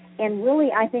you. And really,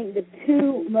 I think the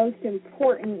two most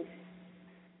important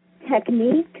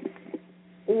techniques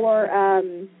or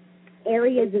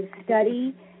areas of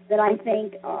study that I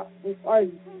think are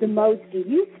the most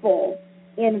useful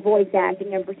in voice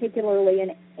acting, and particularly in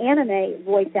anime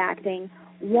voice acting.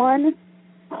 One,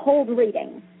 cold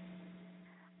reading.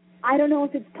 I don't know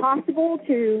if it's possible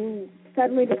to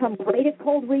suddenly become great at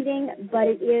cold reading, but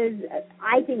it is,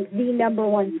 I think, the number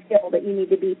one skill that you need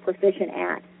to be proficient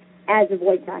at as a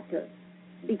voice actor,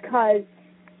 because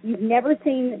you've never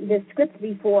seen this script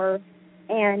before,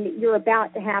 and you're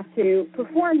about to have to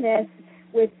perform this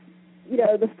with,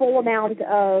 the full amount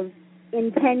of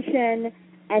intention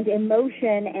and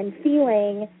emotion and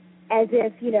feeling as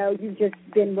if, you've just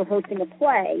been rehearsing a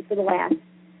play for the last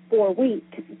 4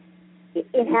 weeks.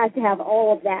 It has to have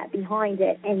all of that behind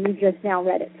it, and you just now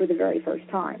read it for the very first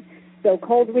time. So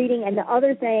cold reading, and the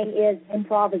other thing is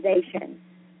improvisation.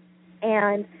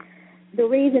 And the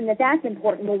reason that that's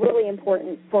important, well, really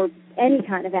important for any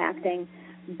kind of acting,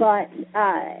 but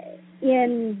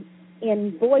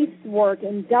in voice work,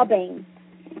 in dubbing,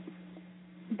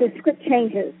 the script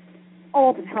changes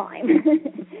all the time.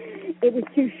 It was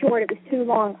too short, it was too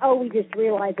long. Oh, we just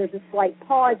realized there's a slight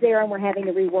pause there, and we're having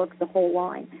to rework the whole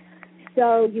line.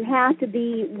 So you have to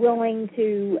be willing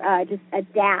to just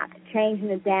adapt, change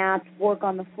and adapt, work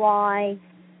on the fly,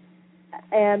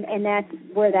 and that's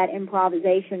where that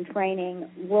improvisation training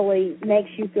really makes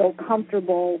you feel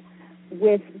comfortable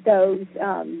with those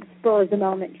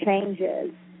spur-of-the-moment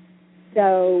changes.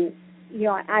 So,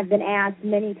 I've been asked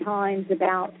many times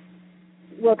about,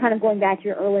 kind of going back to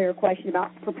your earlier question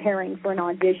about preparing for an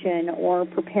audition or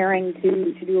preparing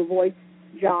to do a voice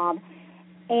job.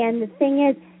 And the thing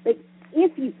is,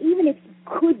 even if you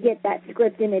could get that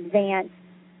script in advance,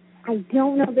 I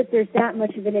don't know that there's that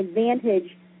much of an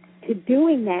advantage to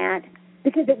doing that,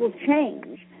 because it will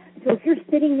change. So if you're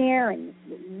sitting there and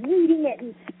reading it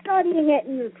and studying it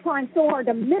and you're trying so hard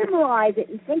to memorize it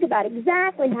and think about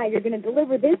exactly how you're going to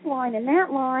deliver this line and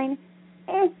that line,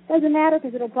 doesn't matter,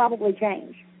 because it'll probably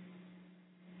change.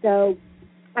 So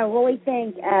I really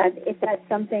think if that's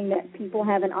something that people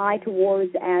have an eye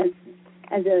towards as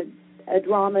a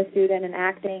drama student, an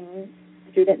acting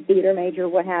student, theater major,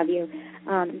 what have you,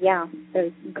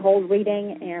 there's cold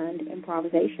reading and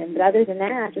improvisation. But other than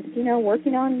that, just,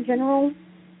 working on general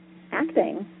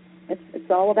acting. It's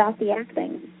all about the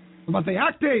acting. About the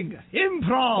acting!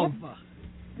 Improv!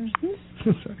 Yep.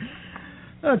 Mm-hmm.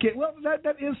 Okay, well,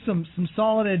 that is some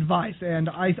solid advice, and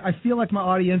I feel like my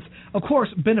audience, of course,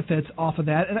 benefits off of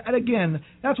that. And again,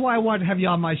 that's why I wanted to have you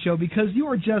on my show, because you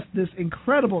are just this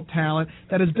incredible talent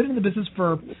that has been in the business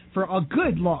for a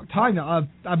good long time now.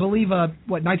 I believe,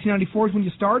 1994 is when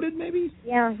you started, maybe?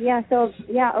 Yeah, so,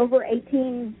 over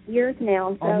 18 years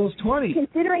now. So almost 20.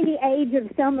 Considering the age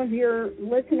of some of your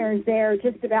listeners, they're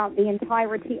just about the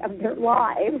entirety of their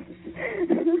lives.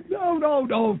 No,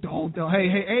 don't. Hey,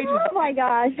 age is... Oh, my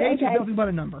gosh. Age is nothing but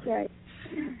a number. Right.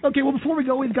 Okay, well, before we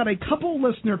go, we've got a couple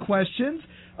listener questions.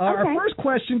 Our first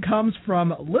question comes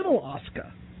from Little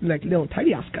Asuka, like little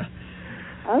tiny Asuka.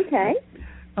 Okay.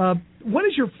 What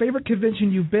is your favorite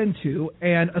convention you've been to?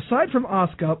 And aside from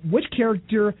Asuka, which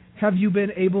character have you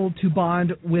been able to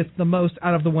bond with the most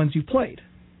out of the ones you've played?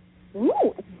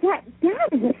 Ooh, that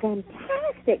is a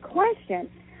fantastic question.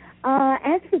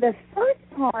 As for the first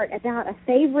part about a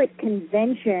favorite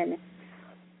convention,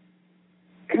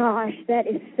 gosh, that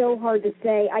is so hard to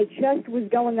say. I just was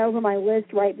going over my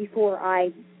list right before I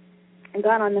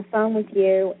got on the phone with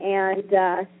you, and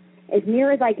as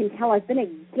near as I can tell, I've been a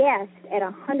guest at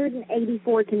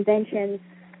 184 conventions,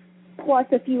 plus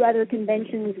a few other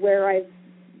conventions where I've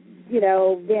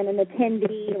been an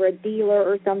attendee or a dealer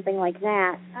or something like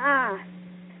that.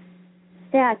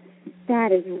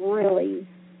 That is really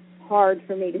hard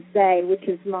for me to say, which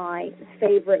is my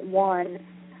favorite one.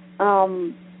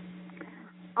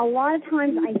 A lot of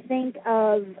times I think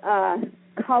of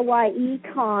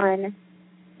Ohayocon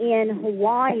in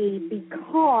Hawaii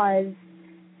because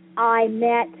I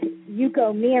met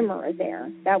Yuko Miyamura there.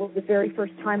 That was the very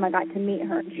first time I got to meet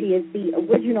her. She is the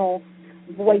original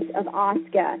voice of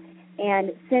Asuka.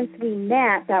 And since we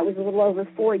met, that was a little over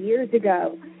 4 years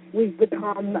ago, we've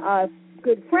become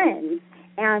good friends.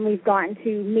 And we've gotten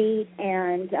to meet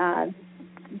and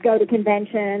go to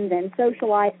conventions and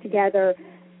socialize together.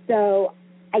 So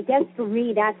I guess for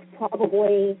me, that's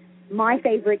probably my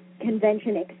favorite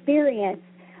convention experience.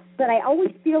 But I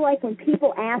always feel like when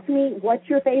people ask me, what's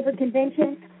your favorite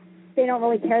convention, they don't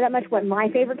really care that much what my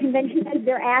favorite convention is.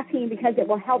 They're asking because it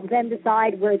will help them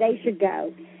decide where they should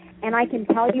go. And I can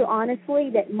tell you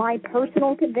honestly that my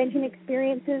personal convention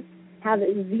experiences have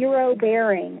zero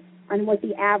bearing on what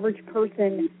the average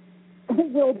person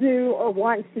will do or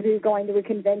wants to do going to a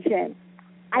convention.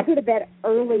 I go to bed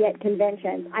early at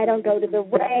conventions. I don't go to the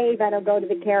rave. I don't go to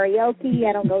the karaoke.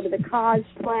 I don't go to the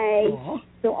cosplay. Aww.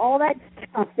 So all that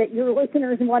stuff that your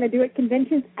listeners want to do at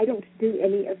conventions, I don't do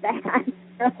any of that.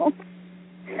 So.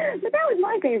 But that was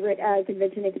my favorite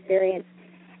convention experience.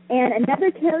 And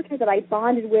another character that I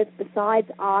bonded with besides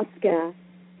Asuka,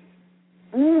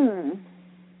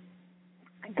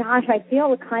 gosh, I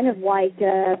feel kind of like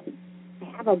I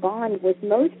have a bond with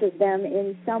most of them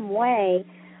in some way.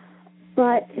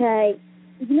 But,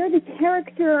 the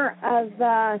character of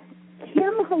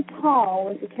Kim Hotal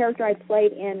was the character I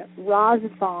played in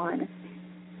Razafon.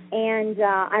 And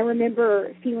I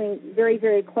remember feeling very,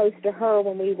 very close to her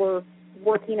when we were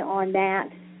working on that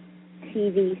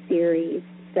TV series.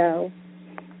 So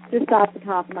just off the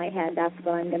top of my head, that's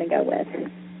what I'm going to go with.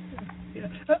 Yeah.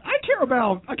 I care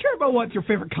about what your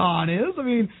favorite con is. I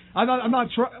mean, we're not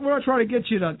trying to get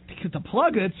you to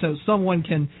plug it so someone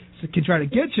can try to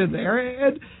get you there.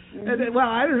 And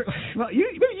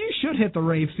you should hit the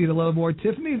rave scene a little more,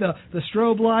 Tiffany. The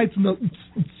strobe lights and the.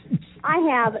 I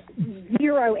have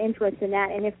zero interest in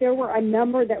that, and if there were a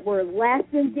number that were less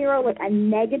than zero, like a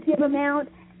negative amount,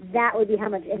 that would be how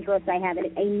much interest I have in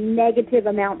it. A negative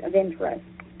amount of interest.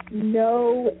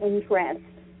 No interest.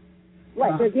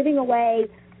 What, they're giving away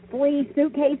free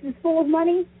suitcases full of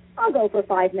money? I'll go for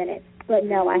 5 minutes. But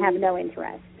no, I have no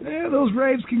interest. Yeah, those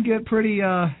raves can get pretty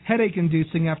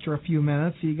headache-inducing after a few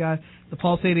minutes. You got the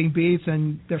pulsating beats,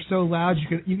 and they're so loud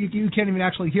you can't even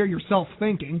actually hear yourself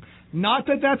thinking. Not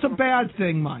that that's a bad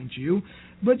thing, mind you,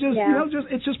 but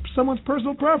it's just someone's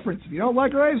personal preference. If you don't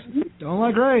like raves, don't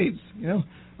like raves.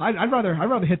 I'd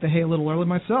rather hit the hay a little early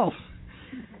myself.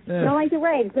 I don't like the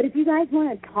raves, but if you guys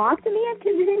want to talk to me at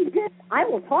convention, I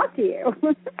will talk to you.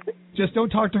 Just don't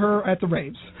talk to her at the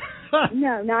raves.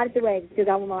 No, not at the raves, because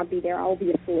I will not be there. I will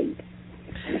be asleep.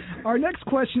 Our next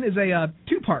question is a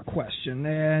two-part question,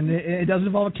 and it doesn't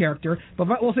involve a character, but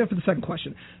we'll save it for the second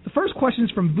question. The first question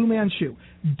is from Fu Manchu.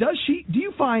 Do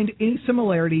you find any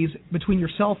similarities between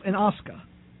yourself and Asuka?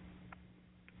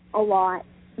 A lot.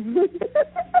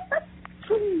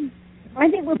 I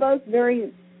think we're both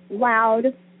very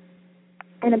loud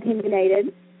and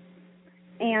opinionated,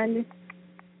 and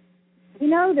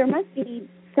there must be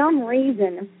some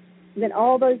reason that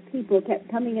all those people kept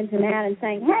coming into Matt and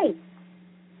saying, "Hey,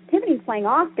 Tiffany's playing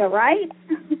Asuka, right?"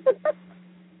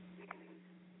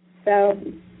 So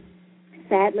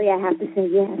sadly I have to say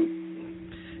yes.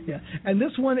 Yeah, and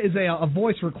this one is a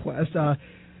voice request.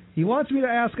 He wants me to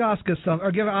ask Asuka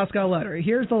or give Asuka a letter.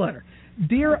 Here's the letter.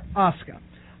 Dear Asuka,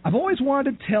 I've always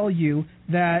wanted to tell you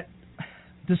that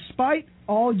despite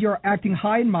all your acting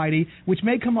high and mighty, which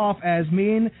may come off as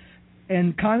mean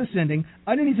and condescending,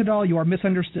 underneath it all you are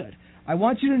misunderstood. I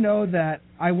want you to know that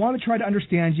I want to try to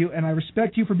understand you, and I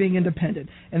respect you for being independent,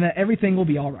 and that everything will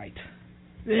be all right.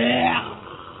 Yeah.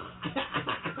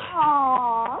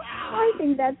 Aww, I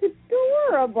think that's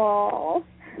adorable.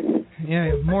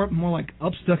 Yeah, more like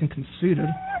upstuck and conceited.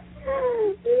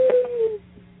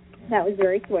 That was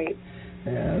very sweet.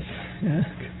 Yes.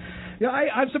 Yeah,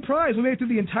 I'm surprised. We made it through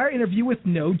the entire interview with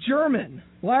no German.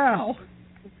 Wow.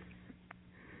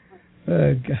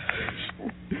 Oh, gosh.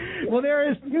 Well,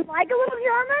 there is... Would you like a little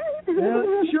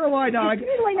German? Sure, why not? It's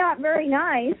usually not very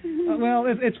nice. Well,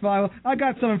 it's fine. I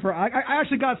got something I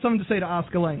actually got something to say to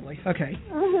Asuka Langey. Okay.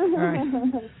 All right.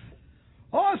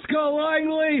 Asuka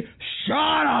Langey,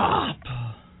 shut up!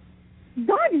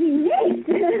 Sag sie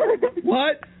nicht.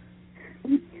 What?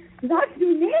 Sag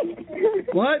sie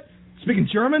nicht. What? Speaking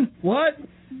German? What?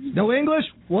 No English?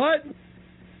 What?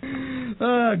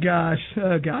 Oh gosh.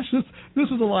 This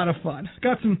was a lot of fun.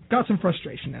 Got some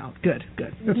frustration out. Good.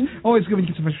 It's always good when you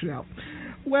get some frustration out.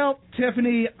 Well,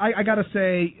 Tiffany, I gotta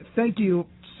say thank you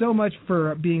so much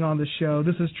for being on the show.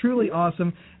 This is truly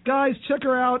awesome. Guys, check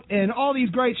her out and all these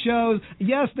great shows.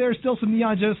 Yes, there's still some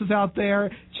Neon Genesis out there.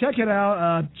 Check it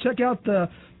out. Check out the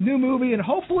new movie, and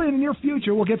hopefully in the near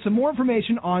future we'll get some more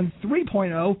information on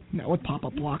 3.0, now with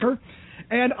Pop-Up Blocker.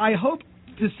 And I hope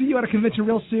to see you at a convention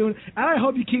real soon, and I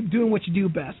hope you keep doing what you do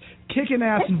best, kicking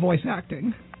ass and voice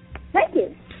acting. Thank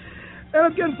you.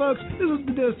 And again, folks, this is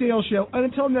the Dennis Daioh Show, and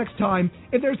until next time,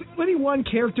 if there's any one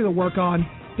character to work on,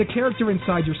 the character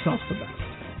inside yourself's the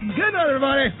best. Good night,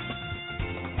 everybody!